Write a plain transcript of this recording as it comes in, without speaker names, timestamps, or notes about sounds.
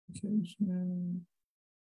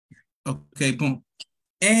Okay, boom.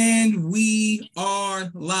 And we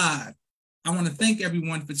are live. I want to thank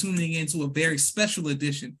everyone for tuning in to a very special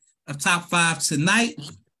edition of Top 5 tonight.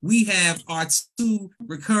 We have our two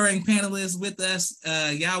recurring panelists with us,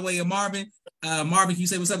 Yahweh and Marvin. Marvin, can you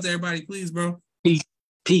say what's up to everybody, please, bro?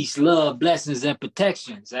 Peace, love, blessings, and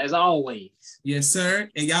protections, as always. Yes, sir.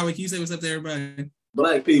 And Yahweh, can you say what's up to everybody?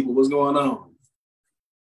 Black people, what's going on?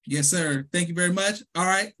 Yes, sir. Thank you very much. All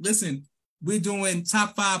right, listen, we're doing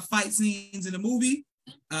top 5 fight scenes in the movie,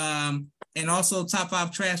 and also top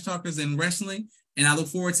 5 trash talkers in wrestling. And I look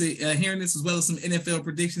forward to hearing this, as well as some NFL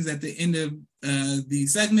predictions at the end of the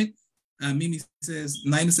segment. Naima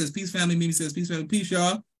says, peace, family. Mimi says, peace, family. Peace,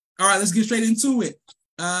 y'all. All right, let's get straight into it.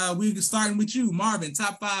 We're starting with you, Marvin.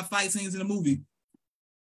 Top 5 fight scenes in the movie.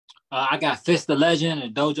 I got Fist the Legend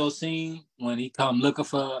and Dojo scene when he come looking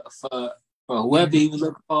for whoever he was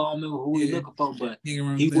looking for. I don't remember who he was looking for, but he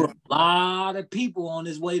was a lot of people on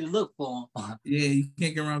his way to look for him. Yeah, you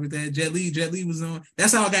can't get wrong with that. Jet Li was on.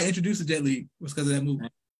 That's how I got introduced to Jet Li, was because of that movie.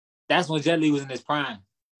 That's when Jet Li was in his prime.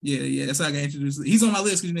 Yeah, that's how I got introduced. He's on my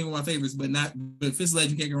list because he's one of my favorites, but Fist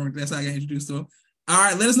Legend can't get wrong. That's how I got introduced to him. All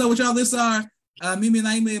right, let us know what y'all lists are. Mimi and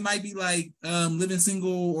Naima, it might be like Living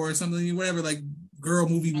Single or something, whatever, like girl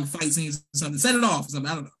movie with fight scenes or something. Set it off or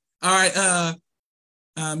something. I don't know. All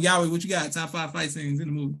right, Yahweh, what you got? Top 5 fight scenes in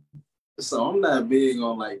the movie. So I'm not big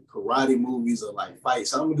on like karate movies or like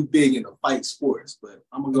fights. I'm gonna do big into fight sports, but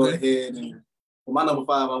I'm gonna go ahead and for my number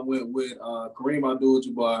 5, I went with Kareem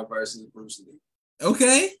Abdul-Jabbar versus Bruce Lee.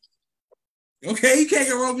 Okay, you can't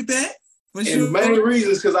go wrong with that. And the main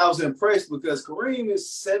reason is because I was impressed because Kareem is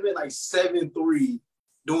 7'3",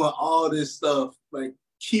 doing all this stuff, like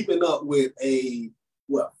keeping up with a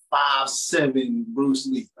 5'7" Bruce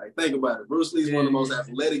Lee. Like, think about it. Bruce Lee is one of the most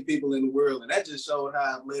athletic people in the world, and that just showed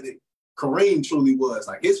how athletic Kareem truly was.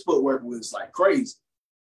 Like, his footwork was like crazy.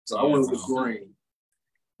 So I went with Kareem.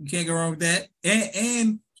 You can't go wrong with that.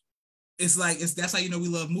 And it's like that's how you know we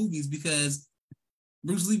love movies, because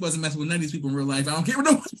Bruce Lee wasn't messing with none of these people in real life. I don't care.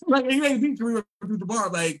 Like, he ain't beat Kareem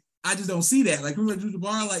Abdul-Jabbar. Like, I just don't see that. Like, Kareem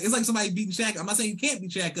Abdul-Jabbar, like, it's like somebody beating Shaq. I'm not saying you can't beat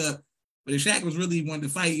Shaq up, but if Shaq was really wanting to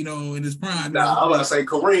fight, in his prime. Nah, I'm about to say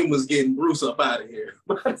Kareem was getting Bruce up out of here.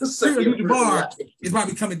 Kareem Abdul-Jabbar is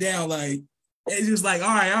probably coming down like, it's just like, all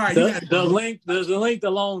right. The length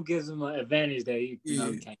alone gives him an advantage that he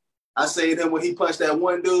can't. I say that when he punched that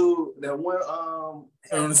one dude,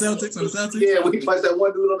 on the Celtics. Yeah, when he punched that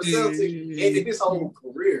one dude on the Celtics, ended his whole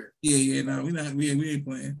career. No, we ain't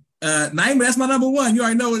playing. Naima, that's my number 1. You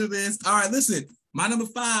already know what it is. All right, listen, my number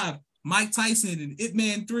 5, Mike Tyson and Ip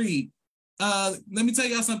Man 3. Let me tell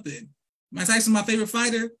y'all something. Mike Tyson, my favorite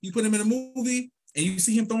fighter. You put him in a movie and you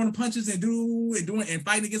see him throwing the punches and doing and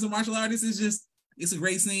fighting against a martial artist. It's a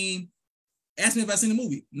great scene. Ask me if I've seen the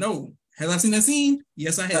movie. No. Have I seen that scene?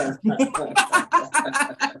 Yes, I have.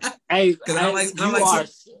 Hey, because I don't like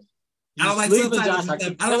subtitles. I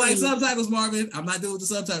don't like subtitles, Marvin. I'm not dealing with the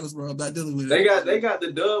subtitles, bro. I'm not dealing with it. They got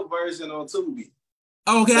the dub version on Tubi.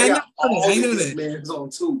 Oh, okay, I know that. It's on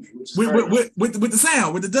Tubi, which is with the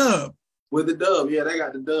sound, with the dub. With the dub, yeah, they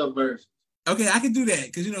got the dub version. Okay, I can do that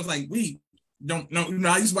because it's like we don't know.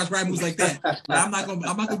 I used to watch rap movies like that. But I'm not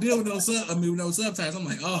gonna deal with no subtitles. I'm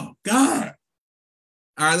like, oh God.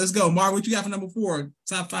 All right, let's go. Mark, what you got for number 4?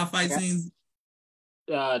 Top 5 fight scenes.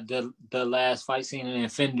 The last fight scene in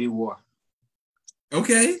Infinity War.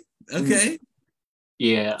 Okay.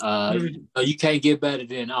 Yeah, you can't get better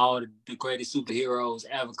than all the greatest superheroes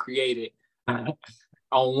ever created on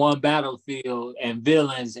one battlefield, and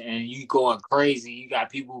villains, and you going crazy. You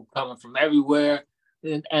got people coming from everywhere,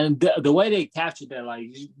 and the way they captured that, like,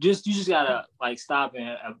 you just gotta like stop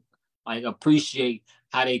and like appreciate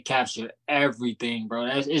how they capture everything, bro.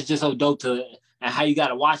 It's just so dope and how you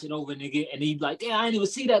gotta watch it over and again, and you be like, damn, I didn't even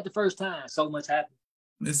see that the first time. So much happened.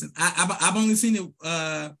 Listen, I've only seen it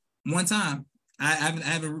one time. I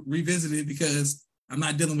haven't revisited it because I'm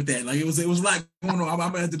not dealing with that. Like, it was a lot going on.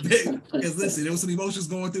 I'm at the bed because listen, there was some emotions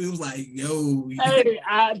going through. It was like, yo. Hey,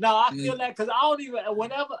 I feel that because I don't even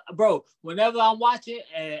whenever I'm watching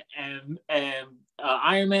and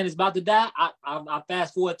Iron Man is about to die, I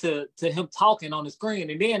fast forward to him talking on the screen,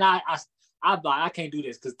 and then I can't do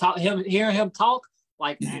this because hearing him talk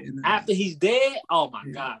like after he's dead. Oh my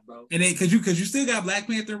God, bro! And then because you still got Black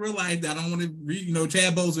Panther in real life. I don't want to read,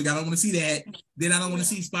 Chad Boswick. I don't want to see that. Then I don't want to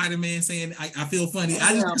see Spider-Man saying I feel funny.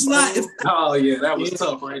 Oh yeah, that was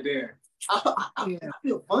tough right there. I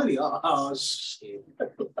feel funny. Oh shit.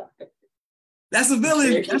 That's a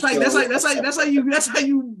villain. That's how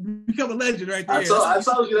you become a legend right there. I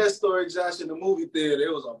told you that story, Josh, in the movie theater.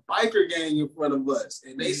 There was a biker gang in front of us,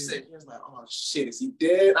 and they said, "It was like, oh shit, is he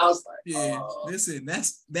dead?" I was like, listen,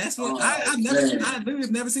 that's what I've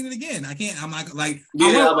never seen it again. I can't. I'm like,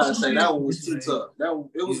 yeah, I'm about to say that one was too tough.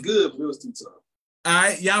 It was good, but it was too tough. All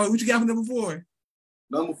right, Yahweh, what you got for number 4?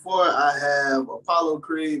 Number 4, I have Apollo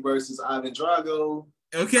Creed versus Ivan Drago.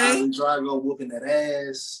 Okay, Ivan Drago whooping that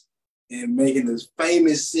ass. And making this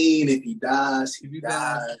famous scene, if he dies, he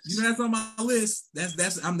dies. You know, that's on my list.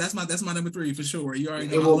 That's my number 3 for sure. You already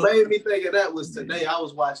know. And what made me think of that was today I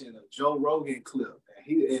was watching a Joe Rogan clip,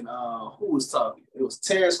 and who was talking? It was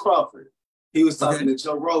Terrence Crawford. He was talking to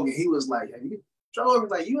Joe Rogan. He was like, Joe Rogan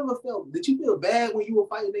was like, did you feel bad when you were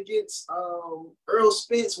fighting against Earl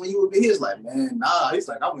Spence when you were? He was like, man, nah. He's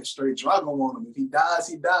like, I went straight Drago on him. If he dies,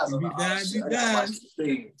 he dies. He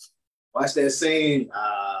dies. Watch that scene.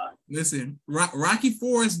 Listen, Rocky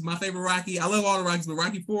 4 is my favorite Rocky. I love all the Rockies, but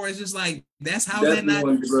Rocky 4 is just like, that's how that night.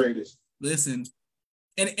 One of the greatest. Listen,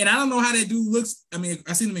 and I don't know how that dude looks. I mean,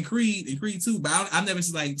 I've seen him in Creed 2, but I've never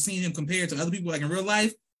seen him compared to other people like in real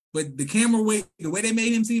life. But the way they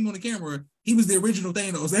made him seem on the camera, he was the original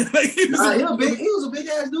Thanos. He was a big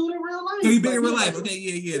ass dude in real life. So he big in real life. Okay,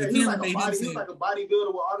 yeah. The camera made him seem like a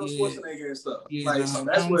bodybuilder with Arnold Schwarzenegger and stuff.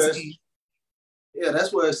 Yeah,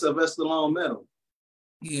 that's where Sylvester Stallone met him.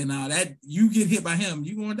 Yeah, that you get hit by him,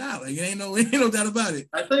 you gonna die. Like ain't no doubt about it.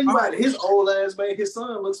 I think about it. His old ass made his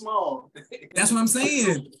son look small. That's what I'm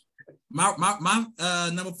saying. My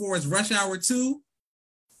number 4 is Rush Hour 2.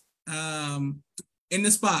 In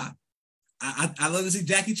the Spa. I love to see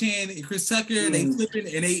Jackie Chan and Chris Tucker. They flipping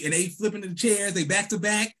and they flipping the chairs. They back to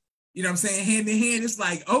back. You know what I'm saying? Hand in hand. It's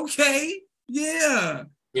like okay, yeah.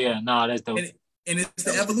 Yeah, no, that's dope. And it's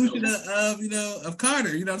the evolution of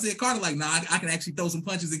Carter. You know what I'm saying? Carter like, I can actually throw some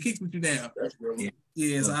punches and kicks with you now.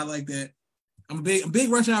 Yeah, so I like that. I'm a big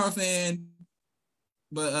Rush Hour fan,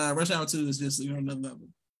 but Rush Hour 2 is just another level.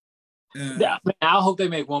 Yeah, I hope they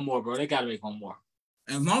make one more, bro. They gotta make one more.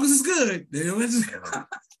 As long as it's good,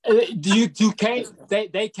 you can't.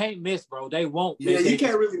 They can't miss, bro. They won't. Yeah, you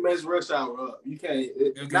can't really mess Rush Hour up. You can't.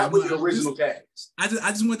 Not with the original cast. I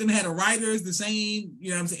just want them to have the writers the same. You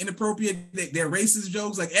know what I'm saying? Inappropriate. Their racist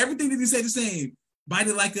jokes, like everything that they say the same. Bite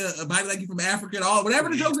it like you from Africa and all. Whatever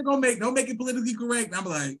the jokes they're gonna make, don't make it politically correct. I'm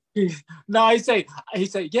like, no. He say,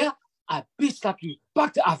 yeah, I bitch slap you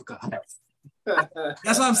back to Africa.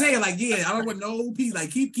 That's what I'm saying. Like, yeah, I don't want no peace.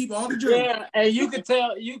 Like, keep all the jokes. Yeah, and you can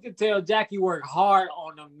tell Jackie worked hard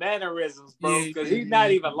on the mannerisms, bro, because he's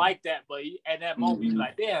not even like that. But at that moment, he's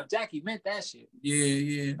like, damn, Jackie meant that shit.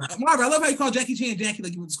 Yeah. Marvin, I love how you call Jackie Chan Jackie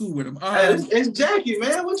like you went to school with him. It's Jackie,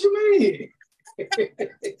 man. What you mean?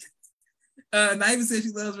 Naima said she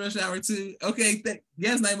loves Rush Hour 2. Okay,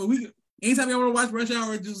 yes, Naima. Anytime you want to watch Rush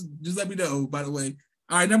Hour, just let me know. By the way,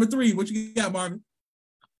 all right. Number 3, what you got, Marvin?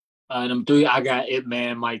 Number 3, I got Ip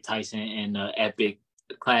Man, Mike Tyson, and epic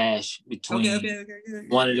clash between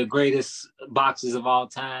one of the greatest boxers of all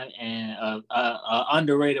time and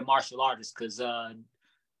underrated martial artist. Because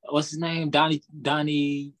what's his name?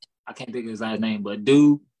 Donnie. I can't think of his last name, but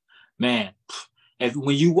dude, man.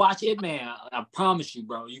 When you watch Ip Man, I promise you,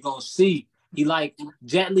 bro, you're gonna see he like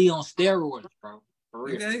Jet Li on steroids, bro. For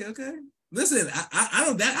real. Okay. Listen, I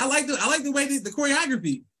don't that I like the way the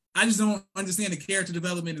choreography. I just don't understand the character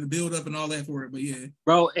development and the build up and all that for it, but yeah.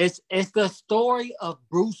 Bro, it's the story of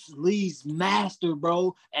Bruce Lee's master,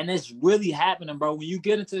 bro, and it's really happening, bro. When you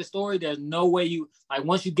get into the story, there's no way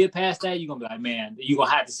once you get past that, you're gonna be like, man, you're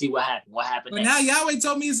gonna have to see what happened. What happened? But next. Now Yahweh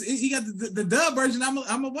told me he got the dub version. I'm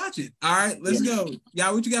gonna watch it. All right, let's go.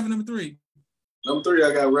 Yahweh, what you got for number 3? Number 3,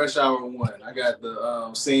 I got Rush Hour 1. I got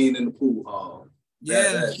the scene in the pool hall.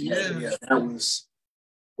 Yeah. That was.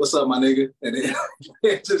 What's up, my nigga? And then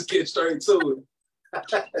just get straight to it.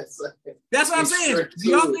 That's what I'm saying. Do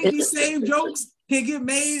y'all think these same jokes can get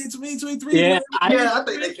made in 2023? Yeah, I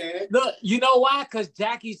think they can. Look, you know why? Because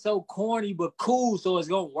Jackie's so corny but cool, so it's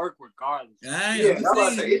gonna work regardless. I'm about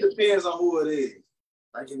to say it depends on who it is.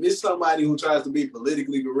 Like if it's somebody who tries to be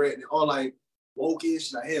politically correct or like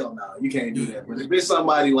woke-ish, like hell no, you can't do that. But if it's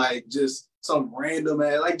somebody like just some random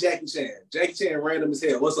ass, like Jackie Chan random as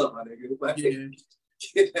hell. What's up, my nigga? Like,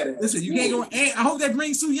 listen, you can't go. I hope that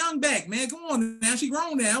brings Sue Young back, man. Come on, now she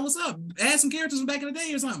grown now. What's up? Add some characters from back in the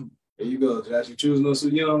day or something. There you go, Josh. You choose no Su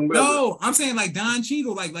Young, brother. No, I'm saying like Don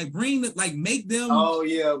Cheadle, like bring the, like make them. Oh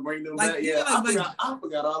yeah, bring them like, back. Yeah, I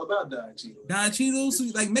forgot all about Don Cheadle. Don Cheadle, so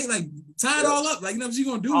like make like tie it all up. Like, you know, she's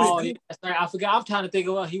gonna do Oh, it. yeah, that's right. I forgot. I'm trying to think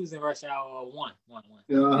of what he was in Rush Hour 1.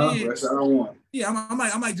 Yeah, Rush Hour 1. Yeah,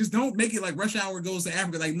 I'm like, just don't make it like Rush Hour goes to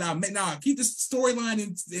Africa. Like, nah, keep the storyline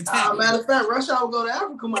intact. Matter of fact, Rush Hour go to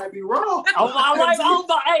Africa might be wrong. I was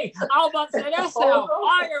about to say that sound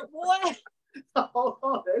fire, boy. Hold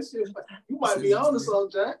on, that shit. You might be on to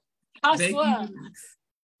something, Jack. I swear.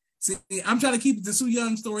 See, I'm trying to keep the Su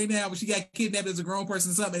Young story now, but she got kidnapped as a grown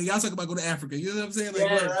person or something. And y'all talk about go to Africa. You know what I'm saying?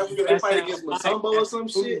 Like, Africa, they fight against Mutombo or some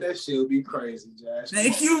shit. That shit would be crazy, Josh.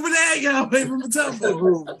 Thank you for that, y'all. Wait for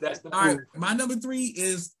Mutombo. That's the all right, my number 3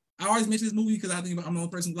 is, I always mention this movie because I think I'm the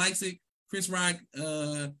only person who likes it. Chris Rock,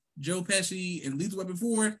 Joe Pesci, and Lethal Weapon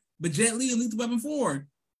 4. But Jet Li and Lethal Weapon 4.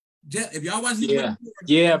 If y'all watch Lethal Weapon 4,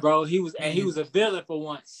 yeah, bro, he was a villain for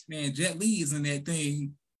once. Man, Jet Li is in that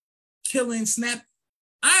thing, killing, snap.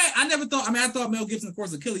 I never thought. I mean, I thought Mel Gibson, of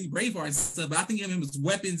course, would kill Braveheart and stuff, but I think of him as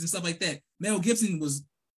weapons and stuff like that. Mel Gibson was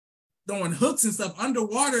throwing hooks and stuff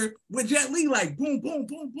underwater with Jet Li, like boom, boom,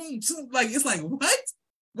 boom, boom, boom. Like, it's like,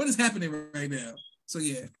 what is happening right now? So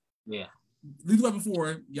yeah. Lethal Weapon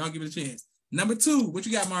 4, y'all give it a chance. Number 2, what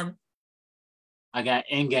you got, Marvin? I got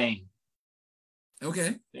Endgame.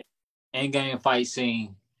 Okay. Endgame fight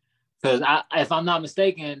scene. Because if I'm not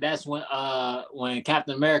mistaken, that's when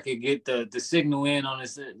Captain America get the signal in on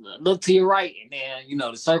this, look to your right, and then, you know,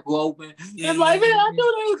 the circle open. Yeah, and like, man, I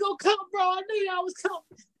knew they was going to come, bro. I knew y'all was coming.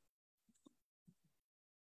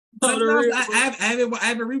 I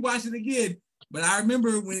haven't rewatched it again, but I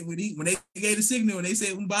remember when they gave the signal and they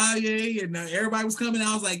said Mbaye and everybody was coming.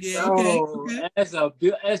 I was like, yeah, okay. That's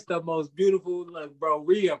the most beautiful, like, bro.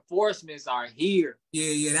 Reinforcements are here.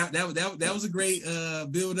 Yeah. That was a great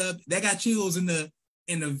build up. That got chills in the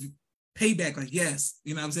payback. Like, yes,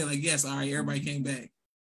 you know what I'm saying? Like, yes, all right, everybody came back.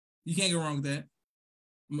 You can't go wrong with that.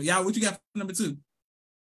 Y'all, what you got for number 2?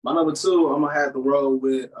 My number 2, I'm gonna have to roll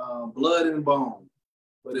with Blood and Bone.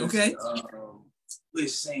 But it's, okay.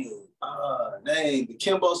 Let's see. The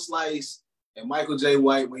Kimbo Slice and Michael J.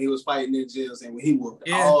 White when he was fighting in jails and when he whooped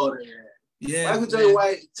all that. Yeah. Michael J.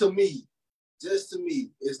 White, to me, is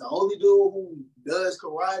the only dude who does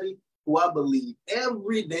karate who I believe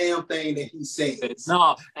every damn thing that he says.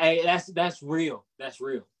 No, hey, that's real. That's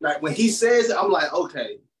real. Like when he says it, I'm like,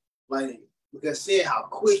 okay, like because seeing how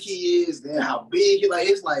quick he is, then how big he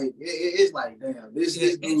it's like damn, this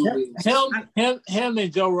dude is him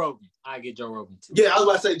and Joe Rogan. I get Joe Rogan too. Yeah, I was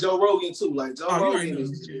about to say Joe Rogan too. Like Joe Rogan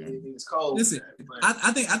is cold. Listen,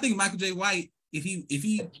 I think Michael J. White, if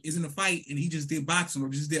he is in a fight and he just did boxing or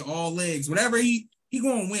just did all legs, whatever he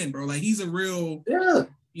gonna win, bro. Like he's a real like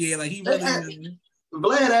he really.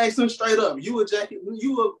 Vlad asked him straight up, "You a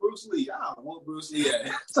Bruce Lee?" I don't want Bruce Lee.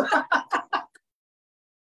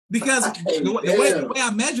 Because the way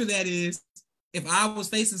I measure that is, if I was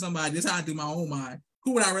facing somebody, this is how I do my own mind.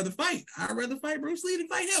 Who would I rather fight? I'd rather fight Bruce Lee than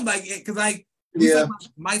fight him. Like, because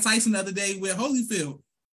Mike Tyson the other day with Holyfield.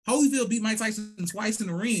 Holyfield beat Mike Tyson twice in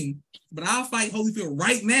the ring, but I'll fight Holyfield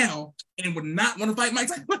right now and would not want to fight Mike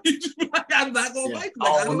Tyson. I'm not going to fight him.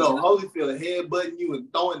 Oh, no. Holyfield headbutting you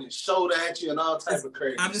and throwing his shoulder at you and all type of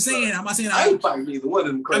crazy I'm just saying. I'm not saying I ain't fighting either one of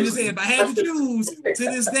them crazy. I'm just saying, if I had to choose, to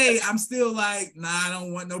this day, I'm still like, nah, I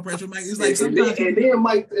don't want no pressure. Mike. It's like sometimes. And then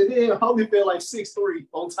Holyfield like 6'3"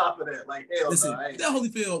 on top of that. Like, hell listen, no. That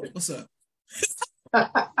Holyfield, what's up?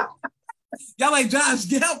 Y'all like, Josh,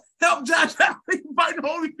 help Josh out. Fight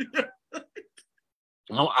Holyfield.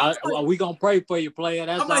 We gonna pray for you, player.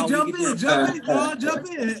 That's I'm like, jump in.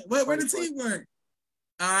 Where the team work?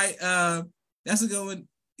 All right, that's a good one.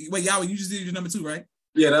 Wait, y'all, you just did your number 2, right?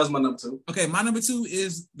 Yeah, that was my number 2. Okay, my number 2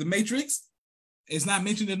 is The Matrix. It's not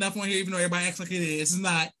mentioned enough on here, even though everybody acts like it is. It's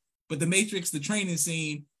not. But The Matrix, the training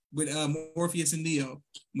scene with Morpheus and Neo,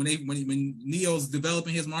 when Neo's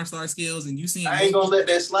developing his martial arts skills, and you see him. I ain't gonna let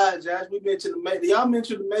that slide, Josh. We mentioned the Matrix. Y'all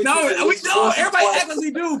mentioned the Matrix. No, we don't. Everybody acts like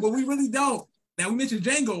we do, but we really don't. Now we mentioned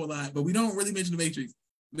Django a lot, but we don't really mention the Matrix.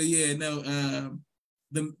 But yeah, no,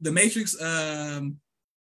 the Matrix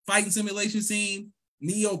fighting simulation scene,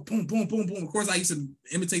 Neo, boom, boom, boom, boom. Of course, I used to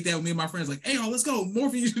imitate that with me and my friends, like, hey, let's go,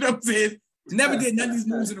 Morpheus. You know what I'm saying? Never did none of these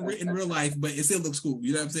moves in real life, but it still looks cool.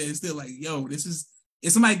 You know what I'm saying? It's still like, yo, this is.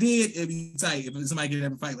 If somebody did, it'd be tight. If somebody could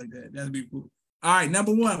ever fight like that, that'd be cool. All right,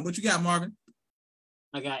 number 1, what you got, Marvin?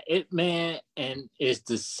 I got Ip Man, and it's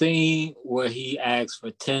the scene where he asked for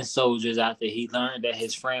 10 soldiers after he learned that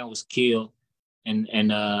his friend was killed in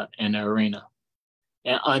the arena,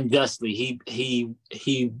 and unjustly.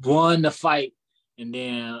 He won the fight, and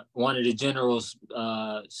then one of the general's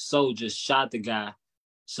soldiers shot the guy.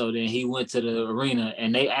 So then he went to the arena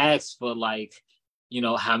and they asked for like,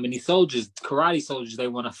 how many karate soldiers they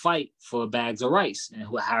want to fight for bags of rice. And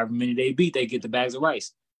however many they beat, they get the bags of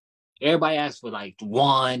rice. Everybody asked for like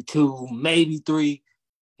 1, 2, maybe 3.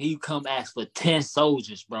 He come ask for 10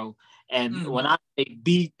 soldiers, bro. And when I say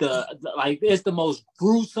beat it's the most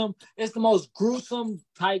gruesome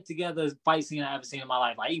type together fight scene I ever seen in my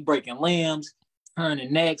life. Like he breaking limbs,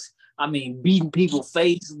 turning necks. I mean, beating people's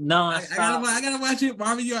face nonstop. I gotta watch it.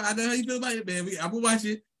 Marvin, I know how you feel about it, man. I'm gonna watch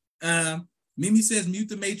it. Mimi says mute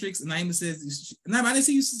the Matrix, and Naima says, Naima, I didn't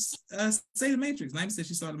see you say the Matrix. Naima said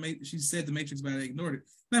she saw the Matrix. She said the Matrix, but I ignored it.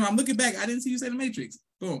 Naima, I'm looking back. I didn't see you say the Matrix.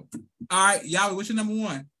 Boom. All right, Yahweh, what's your number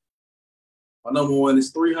one? My number one is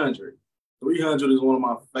 300. 300 is one of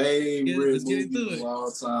my favorite movies of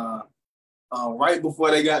all time. Right before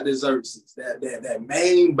they got desserts, that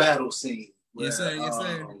main battle scene. Where, yes,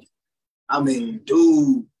 sir. I mean,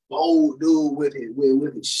 bold dude with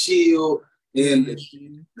his shield. And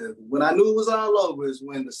when I knew it was all over is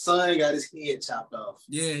when the son got his head chopped off.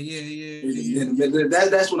 Yeah.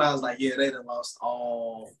 That's when I was like, yeah, they done lost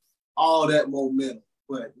all that momentum.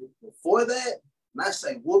 But before that, when I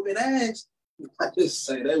say whooping ass, I just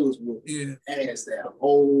say they was whooping ass that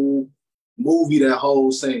whole movie, that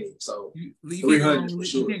whole scene. So 300 for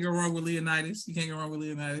sure. You can't go wrong with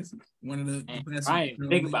Leonidas. One of the best. Right.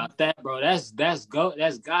 Think about that, bro. That's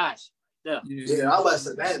gosh. Yeah, I was about to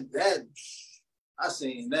say that I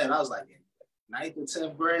seen that. I was like in 9th or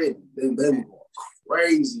 10th grade, they were going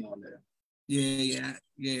crazy on that. Yeah.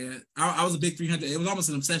 I was a big 300. It was almost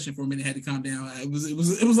an obsession for a minute. Had to calm down. It was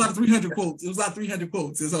a lot of 300 quotes. It was a lot of 300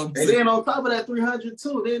 quotes. And then on top of that 300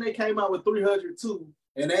 too, then they came out with 302,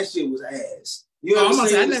 and that shit was ass. You know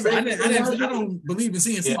what I'm saying? I don't believe in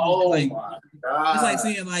seeing something my God. It's like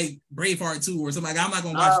seeing like Braveheart 2 or something. Like, I'm not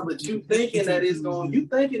gonna watch. But you thinking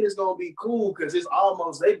it's gonna be cool because it's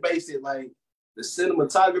almost, they base it like the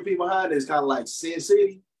cinematography behind it is kind of like Sin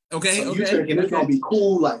City. Okay. So you thinking it's gonna be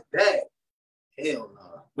cool like that? Hell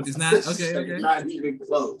no. It's not. Okay. It's not even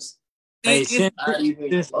close. It's not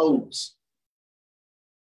even close.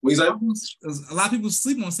 What you say? A lot of people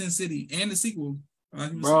sleep on Sin City and the sequel.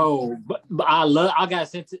 Bro, but I got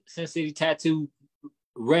Sin City tattoo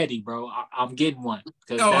ready, bro. I'm getting one.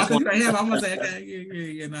 I'm gonna say,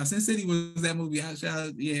 okay, no, Sin City was that movie.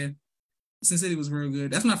 Sin City was real good.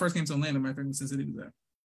 That's when I first came to Atlanta. My friend, Sin City was there.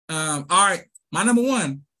 All right, my number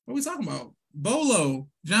one. What are we talking about? Bolo,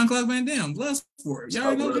 Jean-Claude Van Damme, Bloodsport. Y'all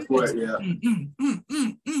already know Bloodsport,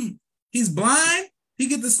 yeah. He's blind. He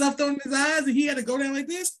get the stuff thrown in his eyes, and he had to go down like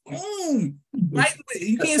this. Boom! Right?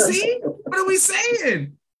 You can't see. What are we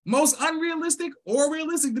saying? Most unrealistic or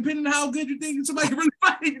realistic, depending on how good you think somebody can really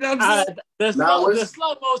fight. You know what I'm saying? The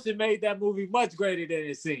slow motion made that movie much greater than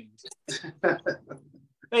it seems.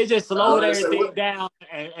 They just slowed everything down,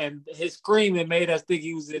 and his screaming made us think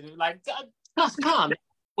he was in it. Like, calm.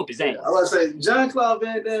 Whoop his ass. I was say Jean-Claude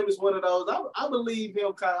Van Damme is one of those. I believe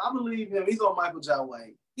him. I believe him. He's on Michael J.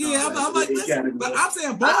 Wayne. Yeah, I'm like, listen, but I'm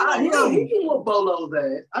saying Bolo. He can whoop Bolo's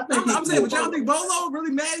ass. I'm saying, but y'all think Bolo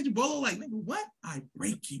really mad at you? Bolo like, nigga, what? I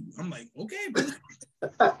break you. I'm like, okay, bro.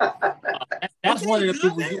 That's one of the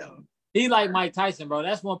people. He like Mike Tyson, bro.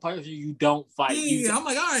 That's one person you don't fight. Yeah, I'm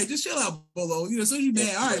like, all right, just chill out, Bolo. As soon as you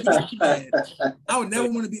mad, all right, you mad. I would never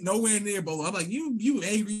want to be nowhere near Bolo. I'm like, you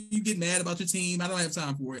angry, you get mad about your team. I don't have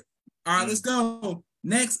time for it. All right, let's go.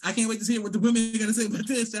 Next, I can't wait to hear what the women are gonna say about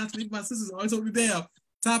this. Shout out to my sisters, always hold me down.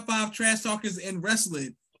 Top 5 trash talkers in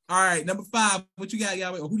wrestling. All right, number 5. What you got,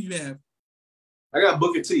 Yahweh? Or who do you have? I got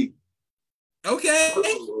Booker T. Okay.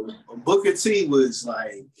 Booker T was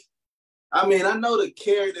like, I mean, I know the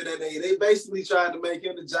character that they basically tried to make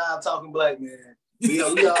him the John talking black man. We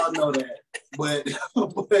all know that, but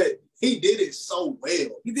he did it so well.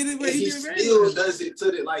 He did it well. He still does it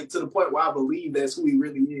to the point where I believe that's who he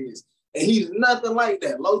really is, and he's nothing like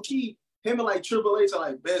that. Low key, him and like Triple H are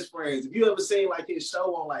like best friends. If you ever seen like his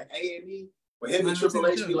show on like A&E, where him and Triple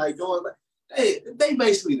H be like going like, they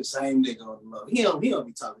basically the same nigga on the low. He don't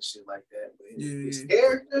be talking shit like that, but his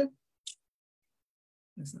character.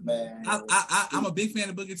 Man, I'm a big fan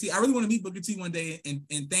of Booker T. I really want to meet Booker T one day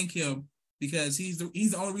and thank him because he's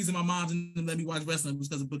the only reason my mom didn't let me watch wrestling was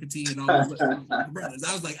because of Booker T and all those brothers.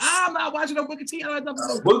 I was like, I'm not watching no Booker T.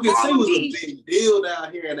 Booker T was a big deal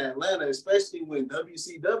down here in Atlanta, especially when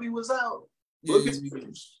WCW was out. Booker T,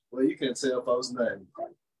 well, you can't tell folks nothing.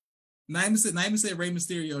 Naima said Rey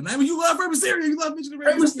Mysterio. Naima, you love Rey Mysterio. You love mentioning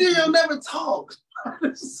Rey Mysterio. Never talks.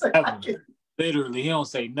 Literally, he don't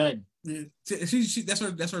say nothing. Yeah, she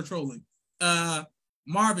that's her trolling.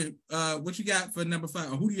 Marvin, what you got for number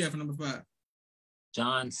 5? Or who do you have for number 5?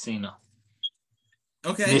 John Cena.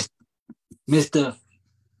 Okay. Mr.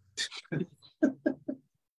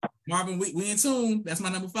 Marvin, we in tune. That's my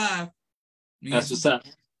number 5. That's what's up.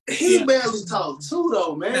 He barely talked too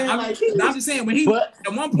though, man. I'm just saying when he at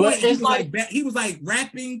one point he was like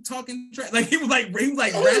rapping, talking like he was like rapping. He was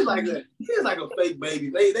like a fake baby.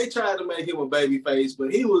 They tried to make him a baby face,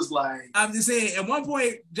 but he was like. I'm just saying. At one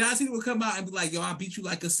point, John Cena would come out and be like, "Yo, I beat you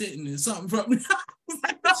like a sitting or something from." and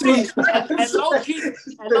low key, it'd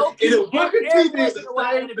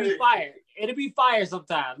be fire. It'd be fire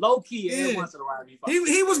sometimes. Low key, every once in a while, it'd be fire.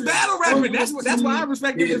 He was battle rapping. That's why I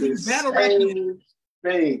respect him. He was battle rapping.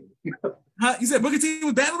 Thing. Huh? You said Booker T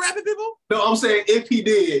was battle rapping people? No, I'm saying if he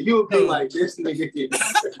did, you would be like this nigga.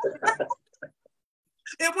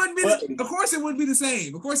 It wouldn't be. Of course, it wouldn't be the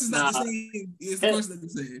same. Of course, it's not the same. Of course, not the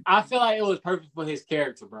same. I feel like it was perfect for his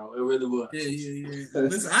character, bro. It really was. Yeah.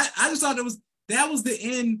 Listen, I just thought that was the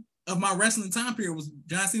end of my wrestling time period. Was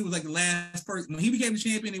John Cena was like the last person when he became the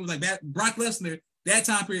champion? It was like that. Brock Lesnar. That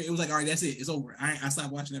time period, it was like, all right, that's it. It's over. I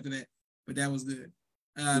stopped watching after that. But that was good.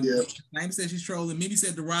 Naima said she's trolling. Mimi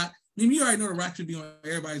said The Rock. Mimi, you already know The Rock should be on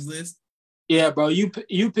everybody's list. Yeah, bro. You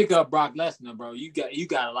pick up Brock Lesnar, bro. You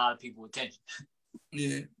got a lot of people attention.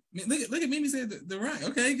 Yeah. Look at Mimi said The Rock.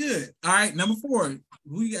 Okay, good. All right, number 4.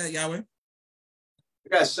 Who you got, Yahweh? I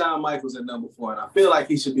got Shawn Michaels at number 4, and I feel like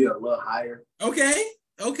he should be a little higher. Okay.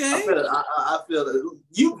 I feel that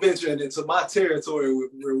you ventured into my territory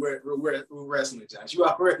with wrestling, Josh. You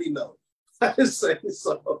already know. I just say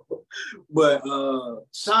so. But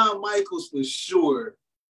Shawn Michaels for sure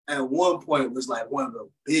at one point was like one of the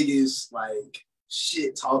biggest like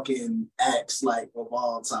shit talking acts like of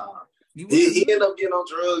all time. He ended up getting on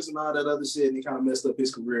drugs and all that other shit, and he kind of messed up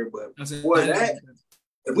his career. But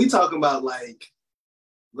if we talking about like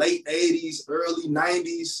late 80s, early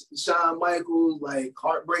 90s, Shawn Michaels, like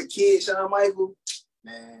Heartbreak Kid, Shawn Michaels,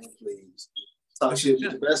 man, please talk shit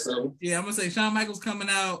with the best of them. Yeah, I'm gonna say Shawn Michaels coming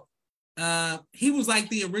out. He was like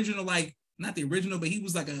the original, like not the original, but he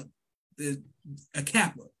was like a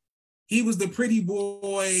Kappa. He was the pretty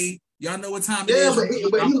boy. Y'all know what time it is. But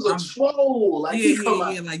he was a troll. Like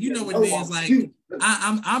like you know what it is. Like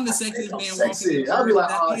I'm the sexiest man walking. I'll be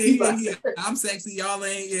like, I'm sexy. Y'all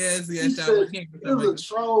ain't. Yes. He was a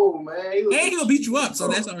troll, man. And he'll beat you up, so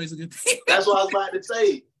that's always a good thing. That's what I was about to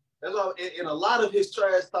say. That's why, in a lot of his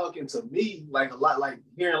trash talking to me, like a lot, like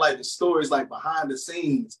hearing like the stories like behind the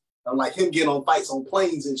scenes. Like him getting on fights on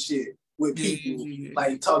planes and shit with people,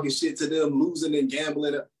 like talking shit to them, losing and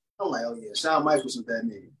gambling. I'm like, oh yeah, Shawn Michaels was that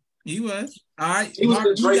nigga. He was. All right. He was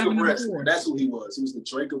the Drake of wrestling. That's who he was. He was the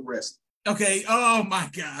Drake of wrestling. Okay. Oh my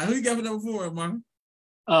God. Who you got for number 4, Mark?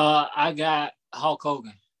 I got Hulk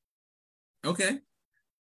Hogan. Okay.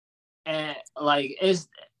 And like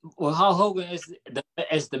Hulk Hogan it's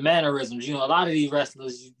the mannerisms. You know, a lot of these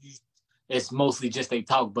wrestlers, it's mostly just they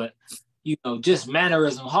talk, but you know, just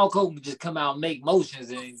mannerism. Hulk Hogan just come out and make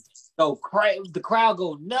motions and go crazy. The crowd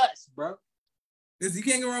go nuts, bro. Listen, you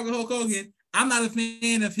can't go wrong with Hulk Hogan. I'm not a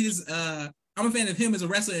fan of his. I'm a fan of him as a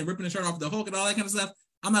wrestler and ripping the shirt off the Hulk and all that kind of stuff.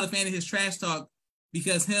 I'm not a fan of his trash talk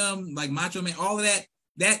because him, like Macho Man, all of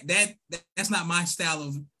that's not my style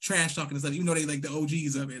of trash talking and stuff. You know, they like the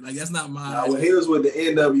OGs of it. Like that's not my. Well, he was with the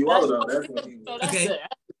NWO though. That's what he was. Okay.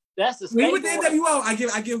 That's the when with the NWO, I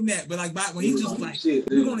give him that. But like when he's just like,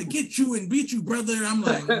 we're gonna get you and beat you, brother. I'm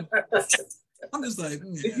like, I'm just like,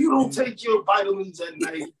 if you don't take your vitamins at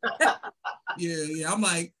night. yeah. I'm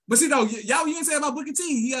like, but see though, y'all you ain't say about Booker T.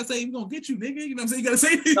 You gotta say we're gonna get you, nigga. You know what I'm saying? You gotta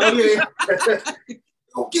say that. Oh yeah.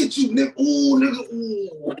 Gonna get you, nigga. Ooh, nigga.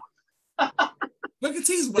 Ooh. Booker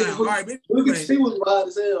T's wild. All right, Booker T was wild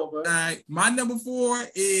as hell, bro. All right, my number 4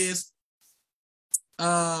 is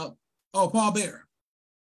Paul Bearer.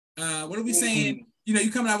 What are we saying? You know,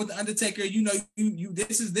 you coming out with the Undertaker. You know, you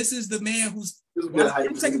this is the man who's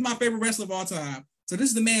Undertaker's my favorite wrestler of all time. So this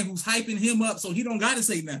is the man who's hyping him up, so he don't got to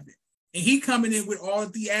say nothing, and he coming in with all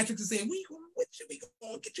the theatrics and saying, "We gonna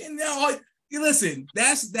get you in there." You listen,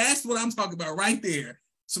 that's what I'm talking about right there.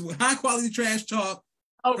 So high quality trash talk.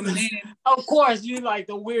 From the man. Of course, you like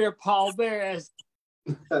the weird Paul Bearer.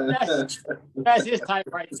 That's his type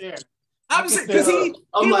right there. I was because it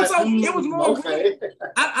was more. Okay.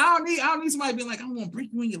 I don't need somebody being like, I'm gonna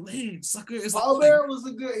break you in your legs, sucker. It's Paul Bearer was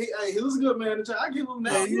a good. He was a good man. I give him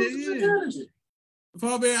that. Yeah.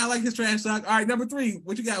 Paul Bearer, I like his trash talk. All right, number 3.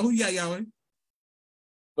 What you got? Who you got, Yahweh?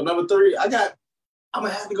 For number 3, I'm gonna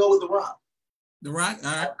have to go with The Rock. The Rock.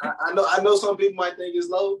 All right. I know some people might think it's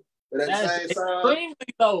low, but at the same time, extremely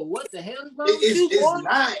low. What the hell is wrong with you?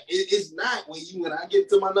 It's not when I get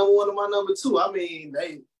to my number 1 and my number 2. I mean,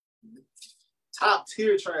 they top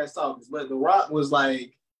tier trash talkers, but The Rock for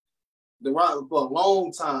a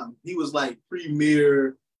long time. He was like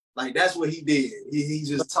premier Like that's what he did. He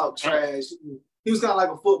just talked trash. He was kind of like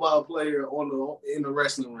a football player in the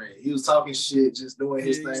wrestling ring. He was talking shit, just doing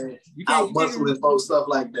his thing, out muscling folks, stuff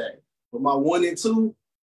like that. But my 1 and 2,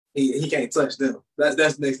 he can't touch them.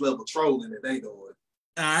 That's next level trolling that they doing.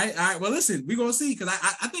 All right. Well, listen, we're gonna see because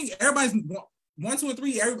I think everybody's 1, 2, and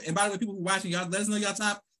 3. And by the way, people who are watching, y'all let us know y'all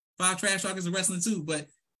top 5 trash talkers of wrestling too. But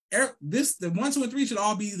the 1, 2, and 3 should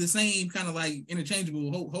all be the same, kind of like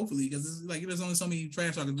interchangeable. Hopefully, because like there's only so many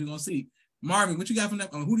trash talkers we're gonna see. Marvin, what you got for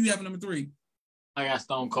who do you have for number 3? I got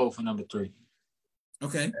Stone Cold for number 3.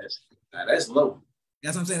 Okay, that's low.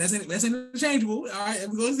 That's what I'm saying. That's interchangeable. All right,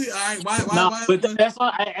 we're gonna see. All right, why? But that's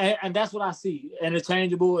what I see.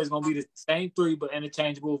 Interchangeable is gonna be the same 3, but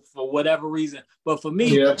interchangeable for whatever reason. But for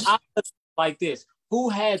me, I like this. Who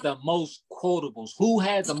had the most quotables? Who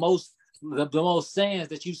had the most sayings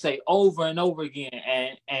that you say over and over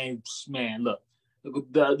again? And man, look,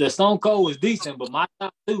 the Stone Cold was decent, but my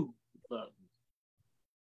top 2.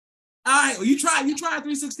 All right, well, you try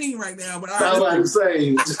 316 right now, but all right. I was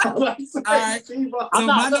saying. All right. So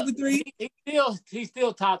my number 3. He's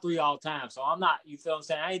still top 3 all time. So I'm not. You feel what I'm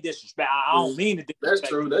saying? I ain't disrespect. I don't mean to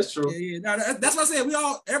disrespect. That's true. Yeah. No, that's what I said.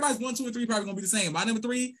 Everybody's 1, 2, and 3 probably gonna be the same. My number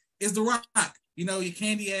 3 is The Rock. You know, your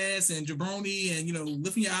candy ass and jabroni and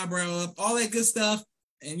lifting your eyebrow up, all that good stuff.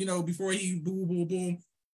 And before he boom.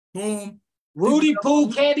 Rudy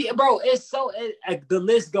Poo candy, bro. It's so the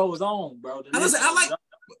list goes on, bro.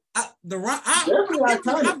 The Rock.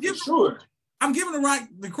 I'm giving The Rock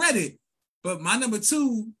the credit, but my number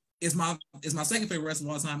 2 is my second favorite wrestler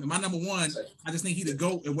of all time, and my number 1, I just think he's the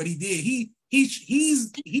GOAT at what he did.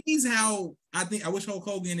 He's how I wish Hulk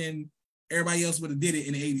Hogan and everybody else would have did it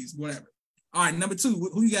in the 80s, whatever. All right, number 2,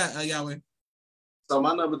 who you got, Yahweh? So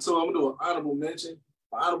my number 2, I'm gonna do an honorable mention.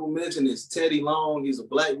 My honorable mention is Teddy Long. He's a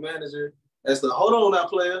black manager. That's the hold on now,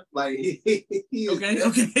 player. Like he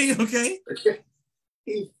okay.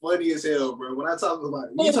 He's funny as hell, bro. When I talk about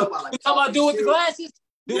it, you talking about dude with the glasses?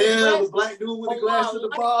 The black dude with the glasses in the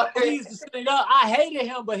bar. I hated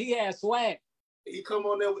him, but he had swag. He come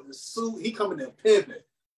on there with the suit. He coming there pimping.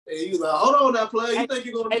 And he was like, hold on now, player. You think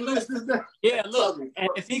you're going to do this, that? Yeah, look. And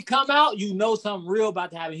if he come out, something real about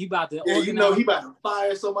to happen. He about to organize. He about to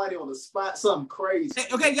fire somebody on the spot, something crazy.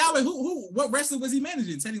 Okay, Yahweh, what wrestler was he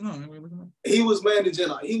managing? Teddy Long. He was managing,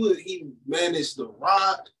 he managed The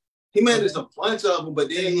Rock. He managed a bunch of them, but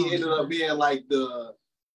then he ended up being like the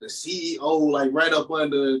CEO, like right up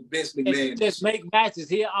under Vince McMahon. He just make matches.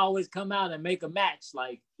 He'll always come out and make a match.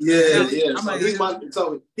 Like So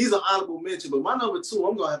he's an honorable mention. But my number 2,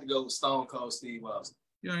 I'm gonna have to go with Stone Cold Steve Austin.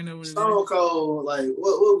 You already know what Stone Cold, like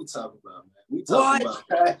what we talking about, man? We talking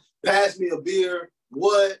about pass me a beer.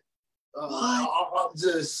 What?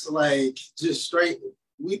 Just straight.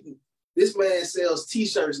 This man sells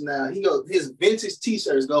T-shirts now. His vintage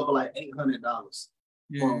T-shirts go for like $800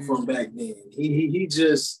 from back then. He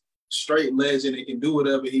just straight legend and can do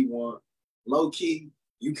whatever he want. Low key,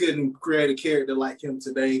 you couldn't create a character like him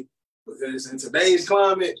today because in today's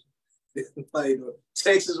climate, like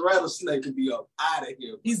Texas rattlesnake could be up out of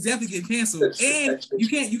here. He's definitely getting canceled. And you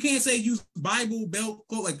can't say use Bible belt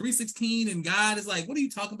quote like 316 and God is like, what are you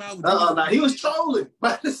talking about? No, he was trolling.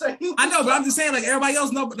 I know, but I'm just saying, like everybody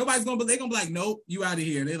else, nobody's gonna, they're gonna be like, nope, you out of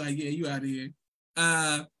here. They're like, yeah, you out of here.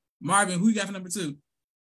 Marvin, who you got for number 2?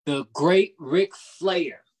 The great Ric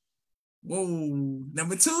Flair. Whoa,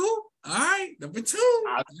 number 2. All right, number 2.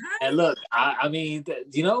 And look, I mean,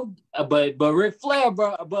 but Ric Flair,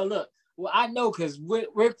 bro. But look, well, I know because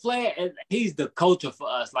Ric Flair, he's the culture for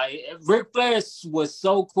us. Like Ric Flair was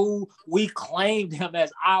so cool, we claimed him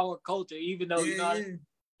as our culture, even though it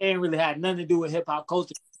ain't really had nothing to do with hip hop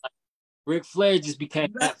culture. Like, Ric Flair just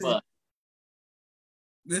became that for us.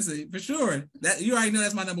 Listen, for sure. That you already know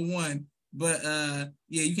that's my number 1. But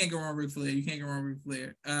you can't go wrong with Ric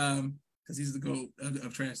Flair. Because he's the GOAT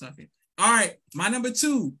of trash talking. All right, my number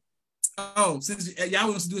 2. Oh, since y'all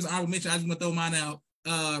wants to do his honorable mention, I just want to throw mine out.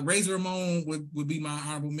 Razor Ramon would be my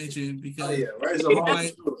honorable mention because Razor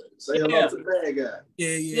Ramon. Say hello to the bad guy.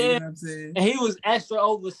 Yeah. You know what I'm saying? And he was extra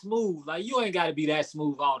over smooth. Like you ain't got to be that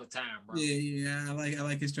smooth all the time, bro. Yeah. I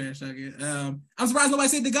like his trash talking. I'm surprised nobody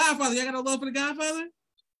said The Godfather. Y'all got no love for The Godfather?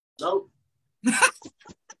 Nope.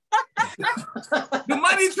 The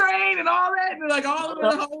Money Train and all that, and like all of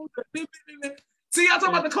the whole. See, y'all talking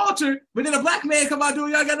about the culture, but then a black man come out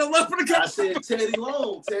doing y'all got no love for the culture. I said Teddy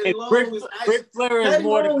Long. Teddy Long was Ric Flair is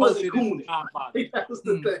more than culture than Godfather. That was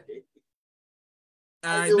the thing.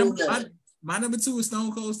 All right, my number 2 is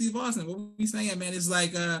Stone Cold Steve Austin. What we saying, man? It's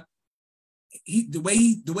like the way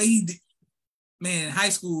he did, man. High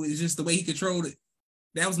school is just the way he controlled it.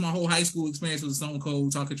 That was my whole high school experience with Stone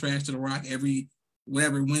Cold talking trash to The Rock every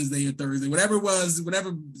whatever, Wednesday or Thursday, whatever it was,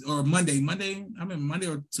 or Monday, I mean Monday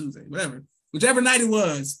or Tuesday, whatever. Whichever night it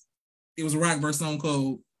was Rock versus Stone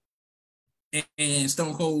Cold. And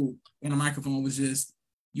Stone Cold on the microphone was just,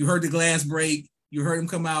 you heard the glass break, you heard him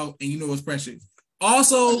come out, and you know it's pressure.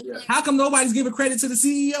 Also, how come nobody's giving credit to the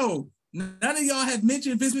CEO? None of y'all have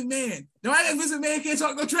mentioned Vince McMahon. Nobody Vince McMahon can't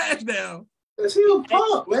talk no trash now. Cause he a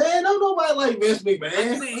punk, man. Don't nobody like Vince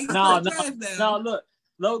McMahon.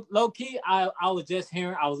 No, low key, I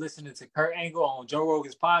was listening to Kurt Angle on Joe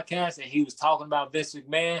Rogan's podcast, and he was talking about Vince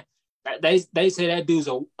McMahon. They say that dude's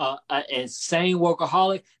a insane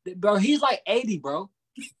workaholic. Bro, he's like 80, bro.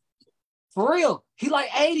 For real. He like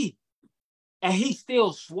 80. And he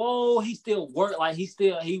still swole. He still work. Like,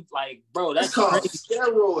 bro, that's called crazy.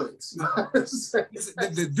 Steroids.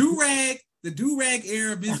 the do-rag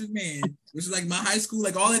era of Vince McMahon, which is like my high school,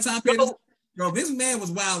 like all that time period. Bro, Vince McMahon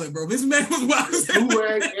was wilding, bro. Vince McMahon was wilding.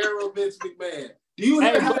 Do-rag era of Vince McMahon. Do you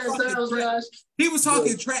hear how that sounds, Josh? He was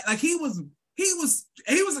talking trash. Like, Vince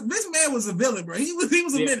McMahon was a villain, bro. He was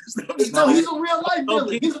a menace. No, he's a real life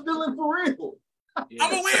villain. He's a villain for real. Yeah.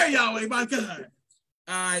 I'm aware, y'all. My God.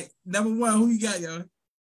 All right, number one, who you got, y'all?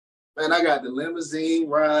 Man, I got the limousine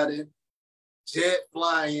riding, jet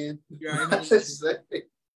flying,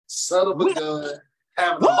 son of a gun,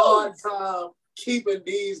 having a hard time keeping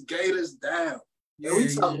these Gators down. Yeah,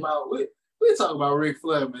 we talking about Ric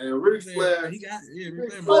Flair, man. Ric Flair. He got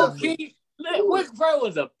Ric Flair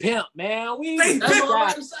was a pimp, man. That's what I'm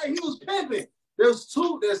about to say. He was pimping. There's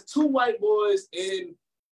two white boys in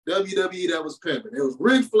WWE that was pimping. It was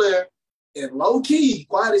Ric Flair. And low key,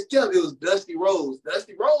 quiet as kept, it was Dusty Rhodes.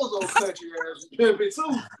 Dusty Rhodes on country ass pimping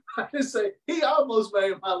too. I can say he almost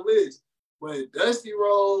made my list. But Dusty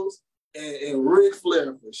Rhodes and Ric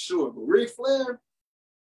Flair for sure. But Ric Flair,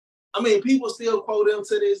 I mean, people still quote him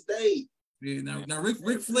to this day. Yeah, now Ric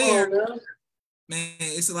Flair, man,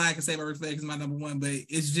 it's a lot I can say about Ric Flair because my number one, but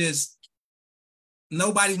it's just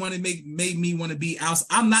nobody wanted to made me want to be out.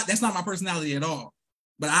 That's not my personality at all.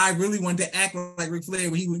 But I really wanted to act like Ric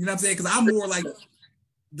Flair when he, you know what I'm saying? Because I'm more like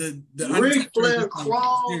the Ric Flair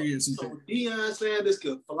crawled so Deion Sanders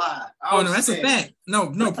could fly. Oh no, that's a fact.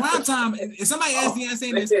 No, prime time. If somebody asks Deion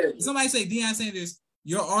Sanders, if somebody say Deion Sanders,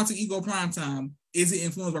 your alter ego prime time, is it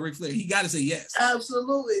influenced by Ric Flair? He got to say yes.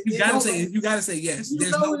 Absolutely. You gotta say yes.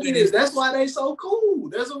 There's no way. That's why they so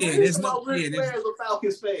cool. There's a reason why Ric Flair is a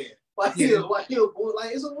Falcons fan.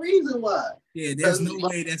 It's a reason why. Yeah, there's no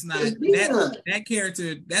way that's not that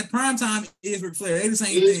character. That prime time is Ric Flair. They the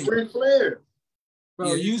same thing. Ric Flair,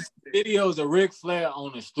 bro. You see videos of Ric Flair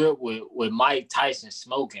on the strip with Mike Tyson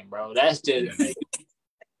smoking, bro. That's just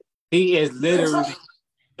he is literally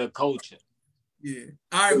the culture. Yeah.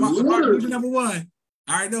 All right, Mark, who's your number one?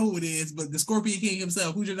 I already know who it is, but the Scorpion King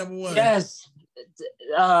himself. Who's your number one? Yes,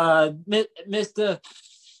 Mr.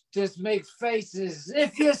 Just make faces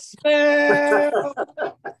if you smell.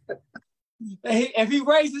 If he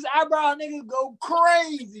raises his eyebrow, niggas go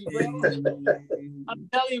crazy, bro. I'm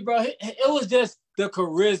telling you, bro. It was just the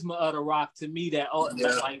charisma of The Rock to me that,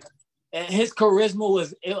 like, his charisma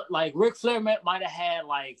was like Ric Flair might have had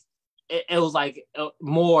like it was like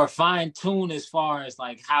more fine tuned as far as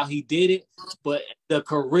like how he did it, but the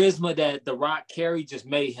charisma that The Rock carried just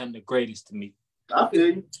made him the greatest to me. I feel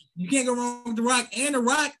you. You can't go wrong with The Rock, and The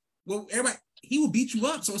Rock. Well, everybody, he will beat you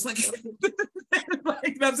up. So it's like, like, you know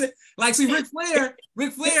what I'm saying? Like, see, Ric Flair,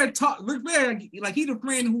 like, he the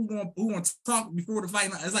friend who want to talk before the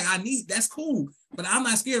fight. It's like, that's cool, but I'm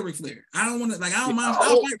not scared of Ric Flair. I don't want to, like, I don't mind.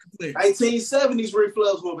 I'll fight Ric Flair. 1970s Ric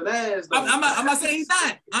Flair was whooping ass. I'm not saying he's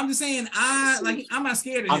not. I'm just saying I'm not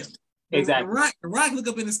scared of him. Exactly. The Rock look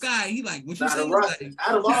up in the sky. He like, what you saying?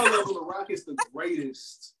 Out of all of them, The Rock is the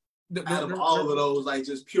greatest. Out of all of those, like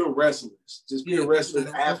just pure wrestlers, wrestlers,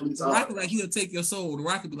 athletes. The Rock, like he'll take your soul. The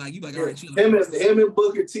Rock would be like, you like, all right, chill. Him and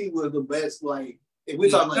Booker T were the best. Like if we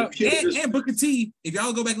talk like pure, and Booker T, if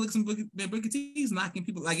y'all go back and look at some Booker T, he's knocking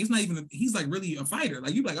people. Like it's not even. He's like really a fighter.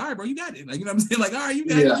 Like you like, all right, bro, you got it. Like you know what I'm saying? Like all right, you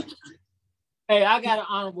got it. Hey, I got an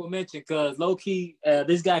honorable mention because low key,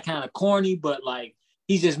 this guy kind of corny, but like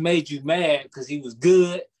he just made you mad because he was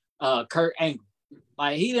good. Kurt Angle.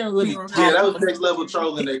 Like he didn't really talk. Yeah, that was next level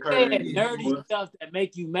trolling that Kurt. Nerdy stuff that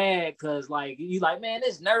make you mad because like you like, man,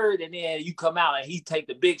 this nerd, and then you come out and he take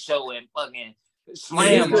the Big Show and fucking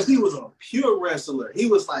slam. Because he was a pure wrestler. He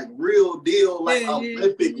was like real deal, like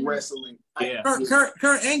Olympic wrestling. Yeah.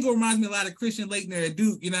 Kurt Angle reminds me a lot of Christian Laettner at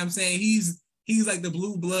Duke. You know what I'm saying? He's like the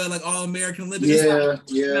blue blood, like all American Olympic. Yeah.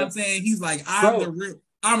 You know what I'm saying? He's like, I'm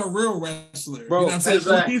a real wrestler. Bro, you know what I'm saying?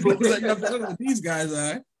 Exactly. He's like, what these guys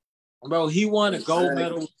are. Bro, he won a gold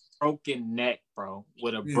medal with a broken neck, bro.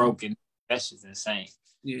 With a broken neck. That's just insane.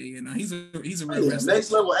 Yeah. No, he's a Oh, real yeah, wrestler.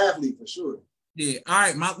 next level athlete for sure. Yeah. All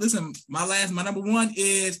right. My number one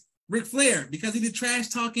is Ric Flair, because he did trash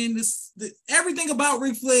talking. Everything about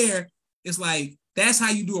Ric Flair is like, that's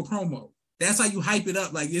how you do a promo. That's how you hype it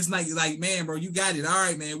up. Like, it's like, man, bro, you got it. All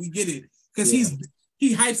right, man, we get it. Because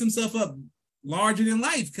he hypes himself up larger than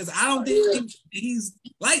life. Because I don't think he's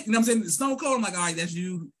like, you know what I'm saying? Stone Cold, I'm like, all right, that's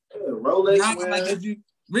you. Yeah, Rolex I'm like, that's you.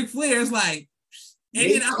 Ric Flair is like, and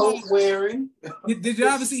then coat wearing. Did y'all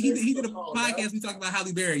ever see he did a podcast? We talked about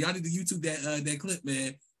Halle Berry. Y'all need to YouTube that clip,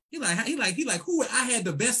 man. He like who I had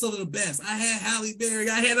the best of the best. I had Halle Berry.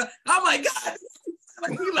 I'm like, God.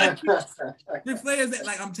 Ric Flair is that,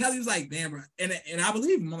 like, I'm telling you, it's like, damn, bro. And I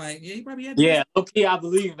believe him. I'm like, yeah, he probably had. Okay, I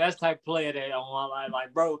believe him. That's the type of player that on my line,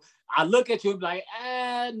 like, bro. I look at you and be like,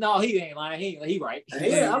 no, he ain't lying. He right.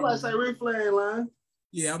 Yeah, I'm about to say Ric Flair ain't lying.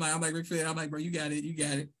 Yeah, I'm like Ric Flair. I'm like, bro, you got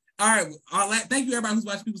it. All right. Thank you, everybody who's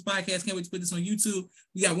watching People's Podcast. Can't wait to put this on YouTube.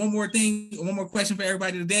 We got one more question for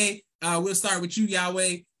everybody today. We'll start with you,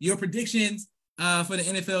 Yahweh. Your predictions for the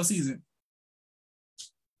NFL season.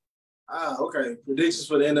 Okay. Predictions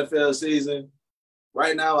for the NFL season.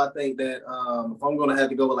 Right now, I think that if I'm going to have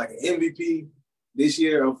to go with like an MVP this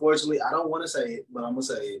year, unfortunately, I don't want to say it, but I'm going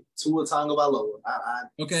to say it. Tua Tagovailoa.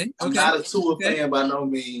 I'm not a Tua fan by no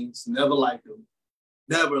means. Never liked him.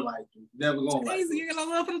 Never liked him. Never going to like him. You got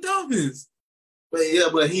no love for the Dolphins. But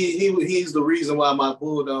he's the reason why my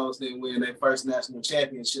Bulldogs didn't win their first national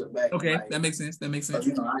championship back. Okay, that makes sense. But,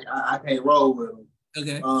 you know, I can't roll with them.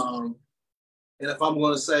 Okay. And if I'm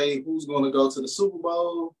going to say who's going to go to the Super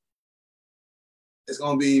Bowl, it's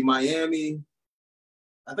going to be Miami.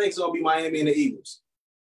 I think it's going to be Miami and the Eagles.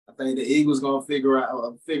 I think the Eagles going to figure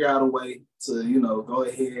out a way to, you know, go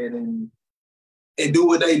ahead and do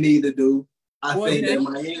what they need to do. I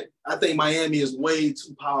think Miami is way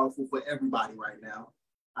too powerful for everybody right now.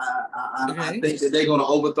 I think that they're going to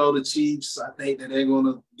overthrow the Chiefs. I think that they're going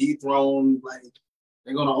to dethrone, like,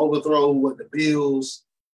 they're going to overthrow the Bills.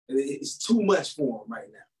 It's too much for them right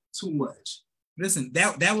now. Too much. Listen,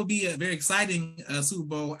 that would be a very exciting Super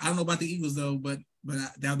Bowl. I don't know about the Eagles though, but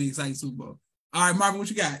that would be an exciting Super Bowl. All right, Marvin, what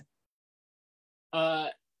you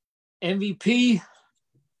got? MVP.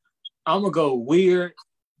 I'm gonna go weird.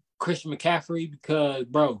 Christian McCaffrey, because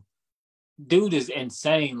bro, dude is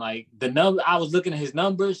insane. Like I was looking at his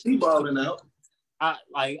numbers. He balling out. I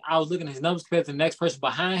was looking at his numbers compared to the next person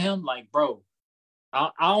behind him. Like, bro, I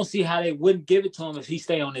don't see how they wouldn't give it to him if he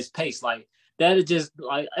stay on this pace. Like, that is just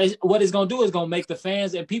like what it's gonna do is gonna make the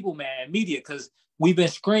fans and people mad, and media, because we've been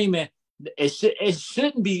screaming. It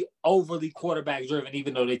shouldn't be overly quarterback driven,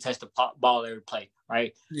 even though they touch the ball every play,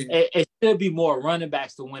 right? Yeah. It should be more running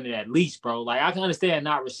backs to win it at least, bro. Like, I can understand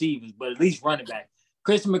not receivers, but at least running back.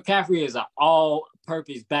 Christian McCaffrey is an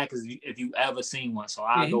all-purpose back if you ever seen one. So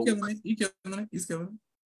I go. He's killing it.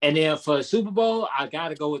 And then for Super Bowl, I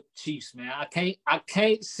gotta go with Chiefs, man. I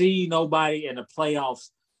can't see nobody in the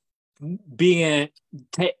playoffs being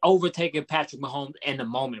overtaking Patrick Mahomes in the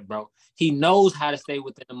moment, bro. He knows how to stay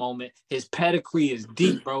within the moment. His pedigree is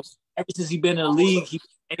deep, bro. Ever since he's been in the league, he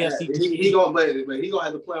gonna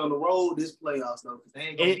have to play on the road this playoffs though. They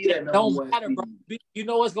ain't gonna be that number one. Don't matter, bro. You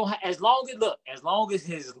know what's gonna happen? As long as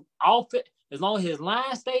his outfit, as long as his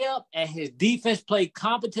line stay up and his defense play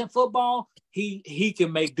competent football, he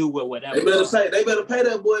can make do with whatever. They better pay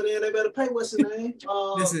that boy. Then they better pay what's his name.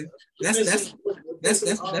 That's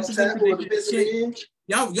a good prediction.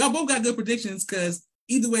 Y'all both got good predictions, because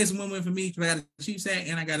either way it's a win-win for me, because I got a Chiefs hat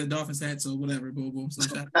and I got a Dolphins hat, so whatever. Boom, boom. So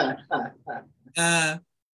I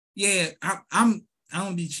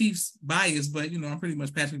don't be Chiefs biased, but you know, I'm pretty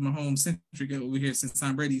much Patrick Mahomes centric over here since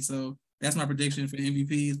Tom Brady. So that's my prediction for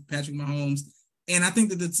MVP, Patrick Mahomes. And I think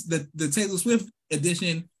that the Taylor Swift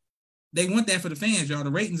edition, they want that for the fans, y'all.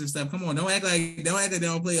 The ratings and stuff. Come on, don't act like they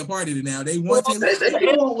don't play a part in it now. They want Taylor Swift. They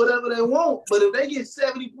want whatever they want, but if they get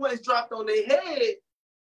 70 points dropped on their head,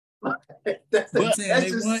 that's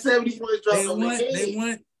just 70 points dropped on their head. They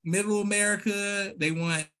want Middle America. They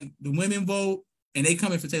want the women vote. And they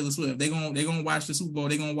coming for Taylor Swift. They gonna watch the Super Bowl.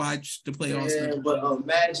 They gonna watch the playoffs. Yeah, but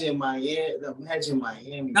imagine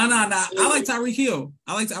Miami. No. I like Tyreek Hill.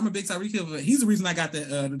 I'm a big Tyreek Hill. He's the reason I got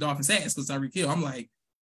the Dolphins hats, because Tyreek Hill. I'm like,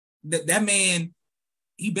 that man.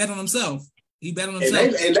 He bet on himself. And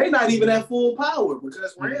they not even at full power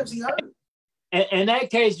because Ramsey hurt. In that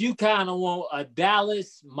case, you kind of want a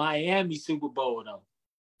Dallas-Miami Super Bowl, though.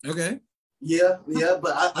 Okay. Yeah,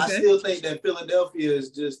 but I still think that Philadelphia is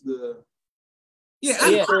just the. Yeah,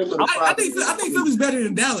 I think Philly's better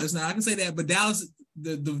than Dallas now. I can say that, but Dallas,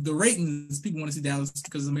 the ratings, people want to see Dallas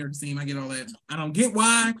because of the American team. I get all that. I don't get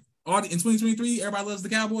why. In 2023, everybody loves the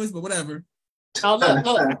Cowboys, but whatever. Now,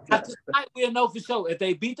 look. After tonight, we'll know for sure. If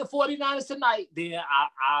they beat the 49ers tonight, then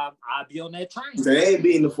I'll be on that train. They ain't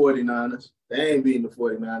beating the 49ers.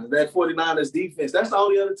 That 49ers defense, that's the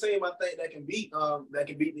only other team I think that can beat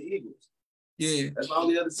the Eagles. Yeah. That's the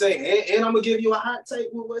only other team. And I'm gonna give you a hot take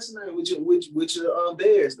with what's the name? With your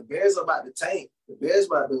Bears. The Bears are about to tank. The Bears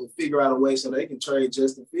about to figure out a way so they can trade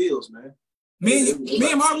Justin Fields, man. Me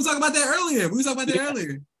and Mark was talking about that earlier.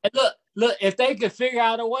 And look, if they could figure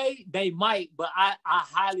out a way, they might, but I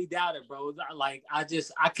highly doubt it, bro. Like I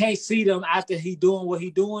can't see them after he doing what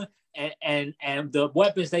he doing and the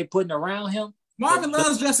weapons they putting around him. Marvin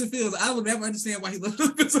loves Justin Fields. I would never understand why he loves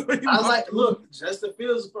him. Justin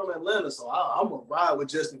Fields is from Atlanta, so I'm gonna ride with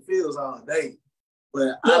Justin Fields all day.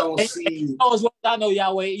 But I don't see. I know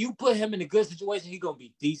Yahweh. You put him in a good situation, he's gonna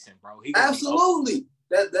be decent, bro. Absolutely.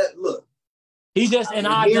 Look. He's just an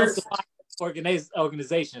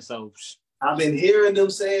organization. So I've been hearing them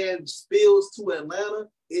saying Fields to Atlanta.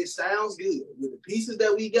 It sounds good with the pieces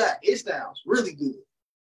that we got. It sounds really good.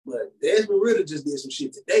 But Desmond Ridder just did some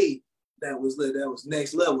shit today. That was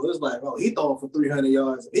next level. It was like, oh, he throwing for 300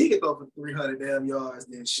 yards. If he can throw for 300 damn yards,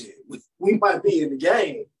 then shit, we might be in the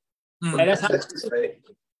game. Hey, that's how.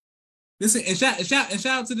 Listen, and shout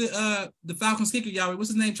out to the Falcons kicker, y'all. What's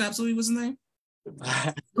his name? Chop Suey. What's his name?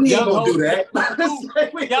 We ain't gonna do that.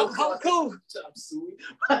 Young Hoku. Chop Suey.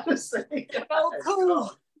 Hoku.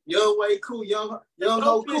 Young way cool. Young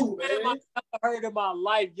Hoku, man. I've never heard in my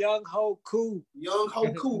life, Young Hoku. Young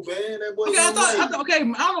Hoku, man. That boy. Okay, I thought. Okay, I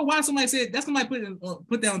don't know why somebody said that's somebody put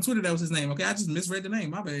that on Twitter. That was his name. Okay, I just misread the name.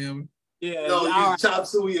 My bad. Yeah. No, you Chop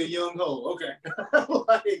Suey or Young Ho. Okay.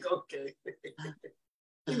 Okay.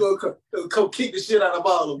 You gonna come kick the shit out of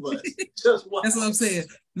all of us. Just watch. That's what I'm saying.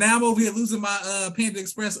 Now I'm over here losing my Panda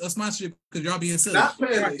Express sponsorship because y'all being silly. Not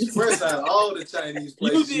Panda Express out of all the Chinese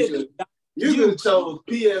places. You could have chose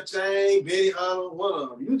P.F. Chang, Benny Hanna, one of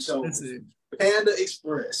them. You chose Panda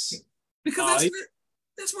Express. Because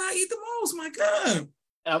that's where I eat the most, my God.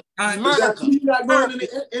 You not going in the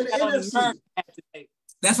NFC.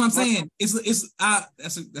 That's what I'm saying.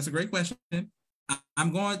 That's a great question.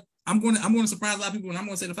 I'm going to surprise a lot of people, and I'm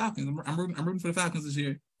going to say the Falcons. I'm rooting for the Falcons this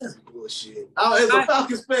year. That's bullshit. As a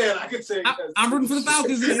Falcons fan, I can say I'm rooting for the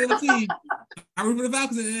Falcons in the NFC. I'm rooting for the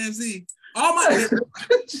Falcons in the NFC.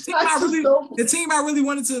 The team I really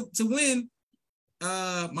wanted to win.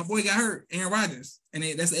 My boy got hurt, Aaron Rodgers, and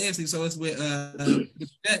that's the AFC. So it's with the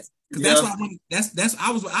Jets. Because that's why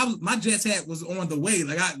I was my Jets hat was on the way.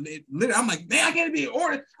 Like I'm like, man, I can't even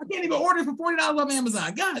order for $40 off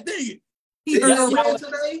Amazon. God dang it. He hurt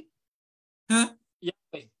today. Huh? Yeah.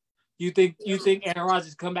 You think Aaron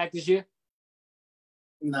Rodgers come back this year?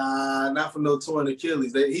 Nah, not for no torn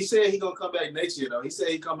Achilles. He said he gonna come back next year though. He said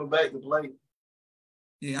he coming back to play.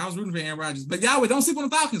 Yeah, I was rooting for Aaron Rodgers. But Yahweh, don't sleep on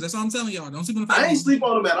the Falcons. That's all I'm telling y'all. Don't sleep on the Falcons. I ain't sleep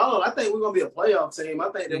on them at all. I think we're gonna be a playoff team. I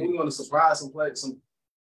think that we're gonna surprise some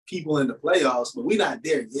people in the playoffs, but we're not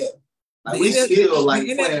there yet. Like, we still like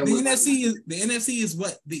playing the NFC. The NFC is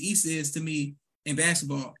what the East is to me in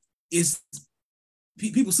basketball. It's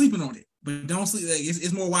people sleeping on it, but don't sleep. Like,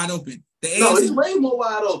 it's more wide open. It's way more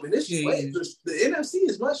wide open. The NFC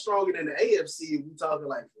is much stronger than the AFC. If we talking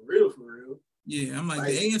like for real. Yeah, I'm like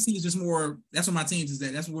the AFC is just more. That's what my teams is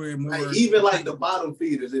at. That's where more. Even like the bottom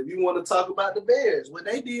feeders. If you want to talk about the Bears, what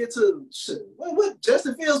they did to what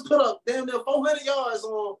Justin Fields put up damn near 400 yards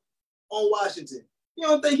on Washington. You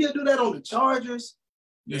don't think he'll do that on the Chargers?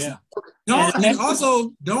 Yeah.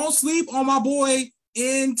 Don't sleep on my boy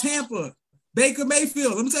in Tampa, Baker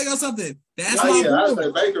Mayfield. Let me tell y'all something. That's my boy. I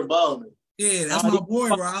say Baker Ballman. Yeah, that's my boy,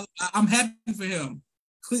 bro. I'm happy for him.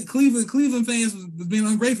 Cleveland fans was being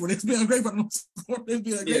ungrateful. They've been ungrateful.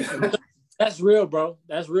 That's real, bro.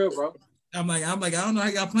 I'm like, I don't know how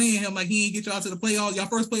y'all playing him. Like, he ain't get y'all to the playoffs. Y'all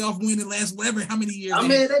first playoff win in the last how many years. I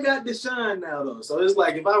mean, they got Deshaun now though, so it's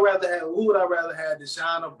like who would I rather have,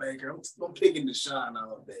 Deshaun or Baker? I'm picking Deshaun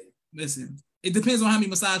all day. Listen, it depends on how many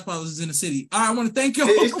massage parlors is in the city. All right, I want to thank you.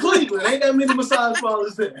 It's Cleveland. Ain't that many massage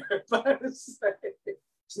parlors there?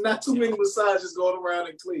 It's not too many massages going around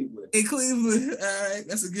in Cleveland. In Cleveland, all right,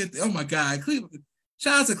 that's a good thing. Oh my God, Cleveland.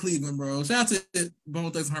 Shout out to Cleveland, bro. Shout out to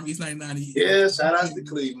Bone Thugs and Harmony East 99. Yeah, shout out to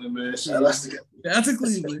Cleveland, man. Shout out to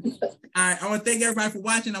Cleveland. All right, I want to thank everybody for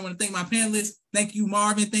watching. I want to thank my panelists. Thank you,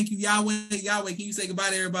 Marvin. Thank you, Yahweh. Yahweh, can you say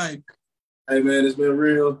goodbye to everybody? Hey, man, it's been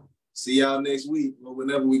real. See y'all next week or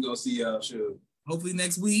whenever we gonna see y'all. Sure. Hopefully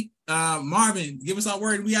next week. Marvin, give us our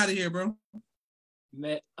word. We out of here, bro.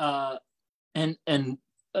 And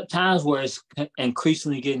times where it's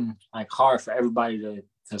increasingly getting like hard for everybody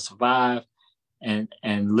to survive and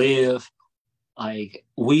live, like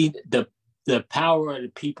the power of the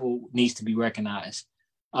people needs to be recognized.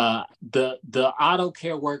 The auto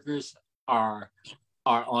care workers are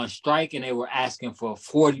on strike, and they were asking for a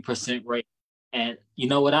 40% rate. And you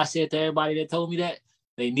know what I said to everybody that told me that?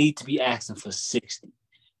 They need to be asking for 60.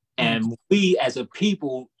 And we as a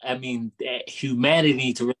people, I mean, humanity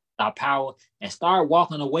need to realize our power and start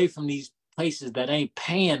walking away from these places that ain't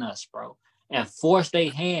paying us, bro, and force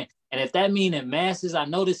their hand. And if that means in masses, I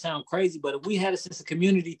know this sounds crazy, but if we had a sense of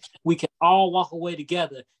community, we can all walk away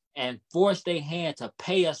together and force their hand to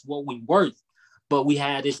pay us what we worth. But we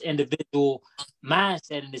had this individual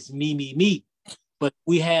mindset and this me. But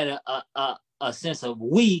we had a sense of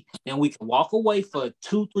we, and we can walk away for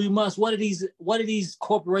 2-3 months. What are these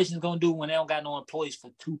corporations gonna do when they don't got no employees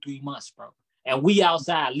for 2-3 months, bro? And we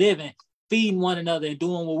outside living, feeding one another, and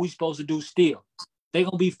doing what we supposed to do still. They're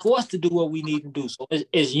gonna be forced to do what we need to do. So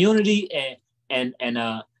it's unity and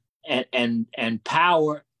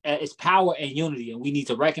power. It's power and unity, and we need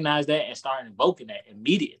to recognize that and start invoking that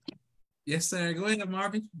immediately. Yes, sir. Go ahead,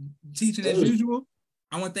 Marvin. Teaching as usual.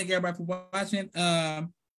 I want to thank everybody for watching.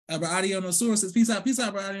 Audio Nosora says, peace out,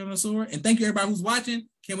 Audio Nosora. And thank you, everybody who's watching.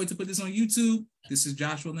 Can't wait to put this on YouTube. This is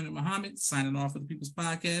Joshua Leonard Muhammad signing off for the People's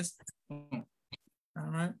Podcast. All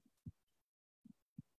right.